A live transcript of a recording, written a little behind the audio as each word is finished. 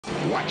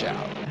Watch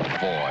out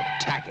for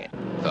Tackett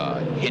the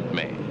Hit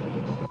Man.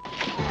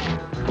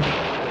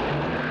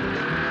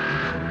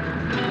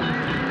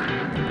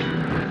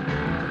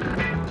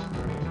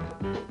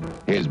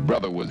 His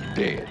brother was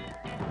dead,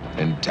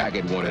 and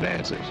Tackett wanted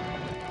answers.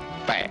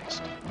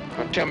 Fast.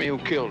 Now tell me who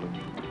killed him.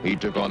 He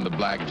took on the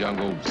black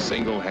jungle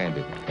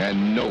single-handed,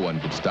 and no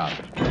one could stop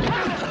him.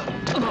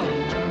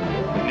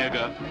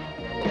 Nigga.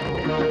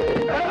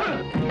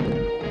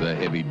 The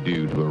heavy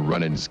dudes were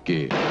running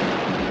scared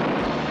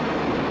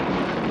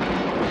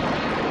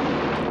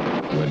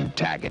when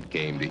Tackett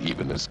came to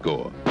even the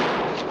score.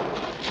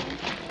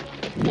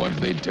 Once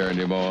they turned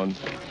him on,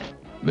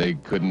 they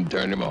couldn't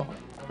turn him off.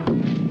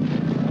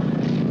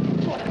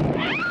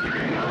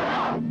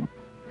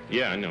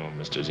 Yeah, I know him,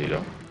 Mr.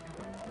 Zito.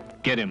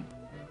 Get him.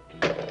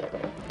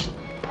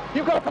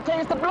 You got to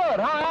taste the blood,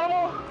 huh,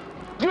 animal?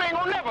 You ain't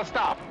gonna never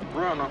stop.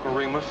 Run, Uncle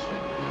Remus.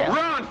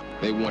 Run!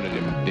 They wanted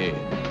him dead,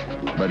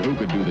 but who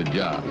could do the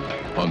job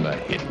on the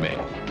Hit Man?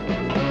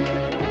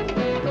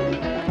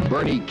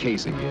 Bernie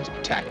Casey is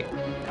Tackett,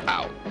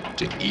 out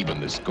to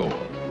even the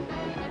score.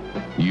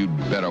 You'd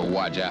better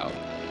watch out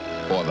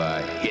for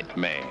the Hit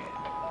Man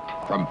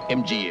from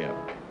MGM.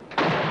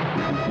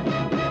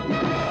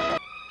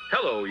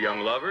 Hello,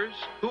 young lovers,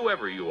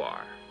 whoever you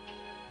are.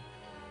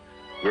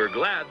 We're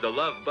glad the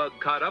love bug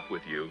caught up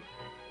with you,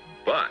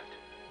 but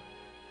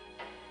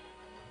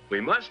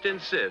we must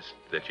insist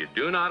that you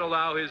do not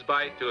allow his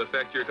bite to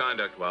affect your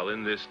conduct while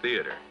in this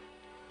theater.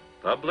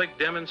 Public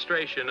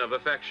demonstration of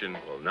affection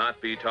will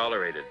not be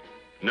tolerated.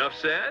 Enough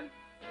said?